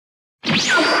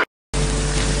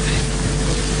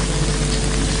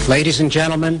Ladies and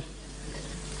gentlemen,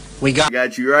 we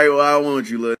got you right where I want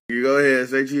you, look. You go ahead,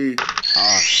 say cheese.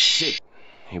 Ah, shit.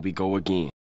 Here we go again.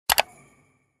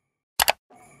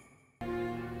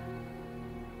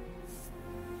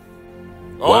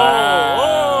 Wow.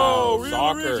 Oh,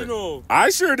 real original.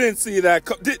 I sure didn't see that.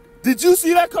 Did you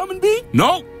see that coming, B?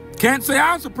 Nope. Can't say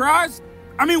I'm surprised.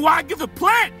 I mean, why give the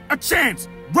plant a chance,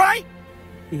 right?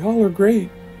 Y'all are great.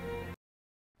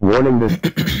 Warning this.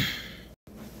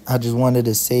 I just wanted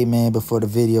to say, man, before the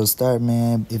video start,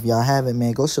 man, if y'all haven't,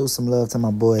 man, go show some love to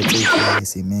my boy,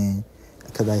 Kawaki, man.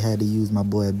 Because I had to use my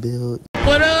boy build.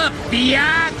 What up,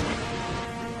 biatch?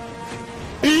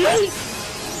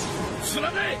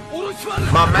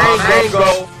 My main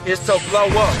goal is to blow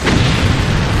up.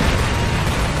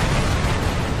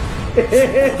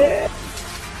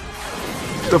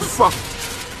 The fuck?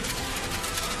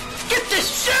 Get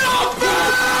this shit off me!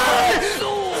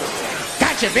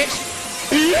 Gotcha, bitch!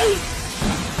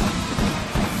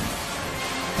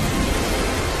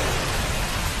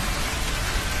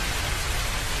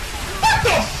 What the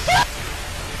fuck?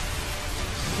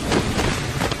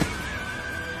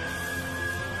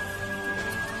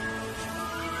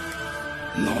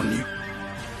 Nani?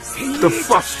 The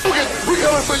fuck? We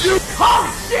coming for you! Oh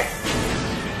shit!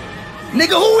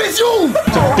 Nigga, who is you?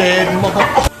 Dead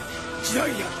motherfucker.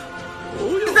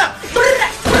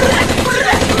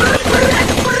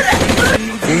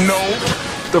 No.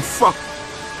 The fuck?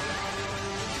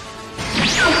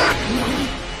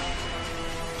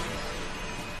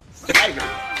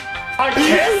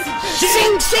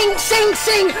 Sing, sing, sing,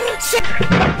 sing, sing!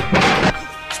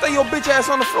 Stay your bitch ass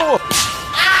on the floor.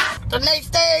 The next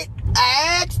day,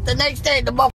 I asked. The next day,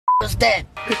 the motherfucker's dead.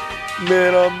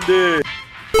 Man, I'm dead.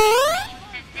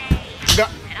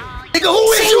 Nigga,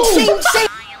 who is you? Sing, sing,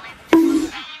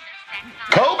 sing!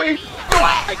 Kobe.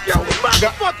 Yo, my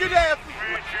fucking ass.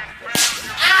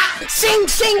 Sing,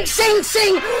 sing, sing,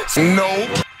 sing! No.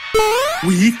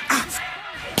 We.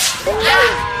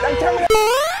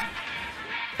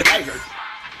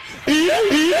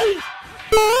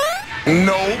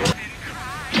 No.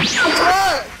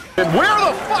 And where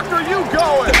the fuck are you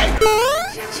going?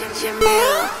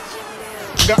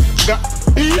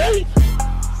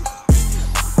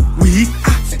 We.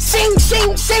 Sing,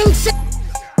 sing, sing, sing!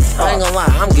 I ain't gonna lie,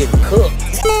 I'm getting cooked.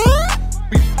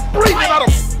 Breathe out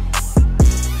of.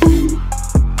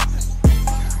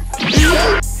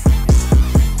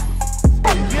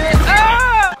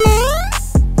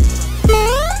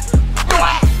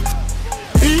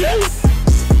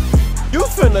 You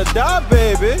finna die,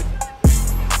 baby.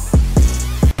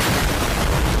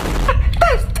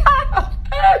 That's tough!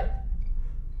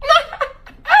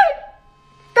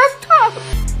 That's tough!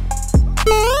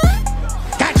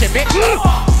 Gotcha, bitch!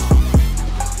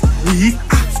 We.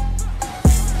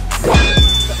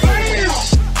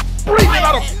 Breathe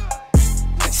out of.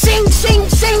 Sing, sing,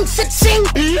 sing, sing,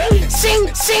 sing,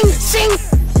 sing, sing!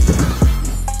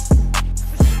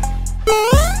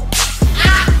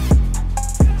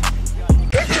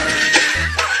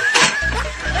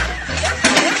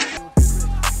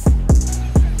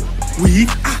 We.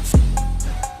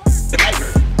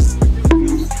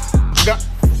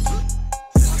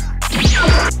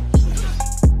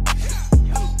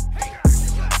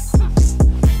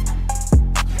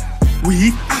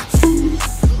 We.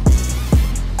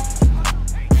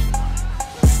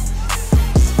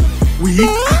 We.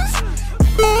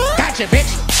 Gotcha,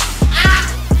 bitch!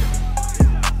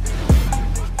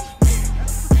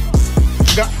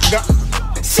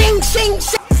 Sing, sing,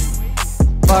 sing!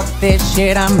 Fuck this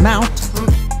shit, I'm out.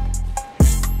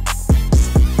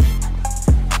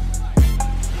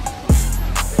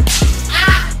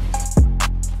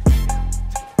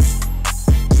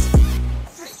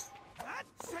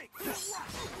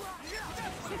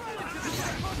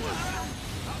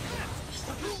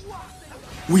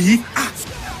 We.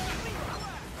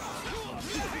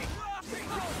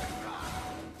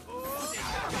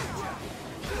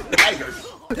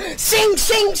 Sing,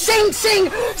 sing, sing, sing,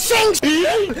 sing,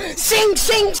 sing,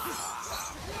 sing.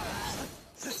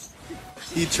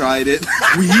 He tried it.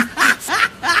 We.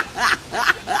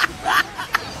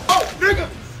 Oh, nigga.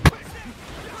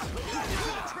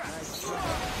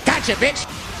 Gotcha, bitch!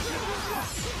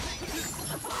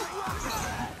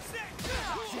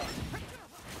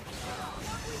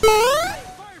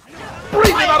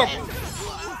 Breathe out of.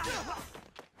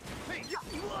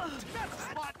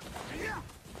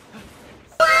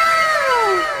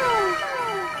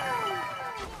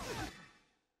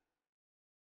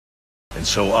 And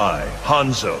so I,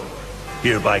 Hanzo,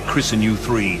 hereby christen you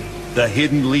three, the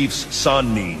Hidden Leaf's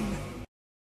Sunbeam.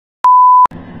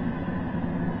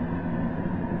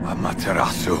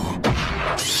 Amaterasu.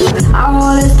 I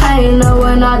want this pain, know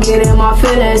when I get in my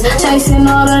feelings. Chasing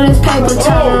all of this paper,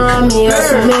 trying to run me up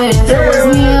some millions. It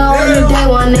was me and only day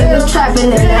one niggas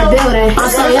trapping in that building. I'm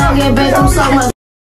so young, get been through so much,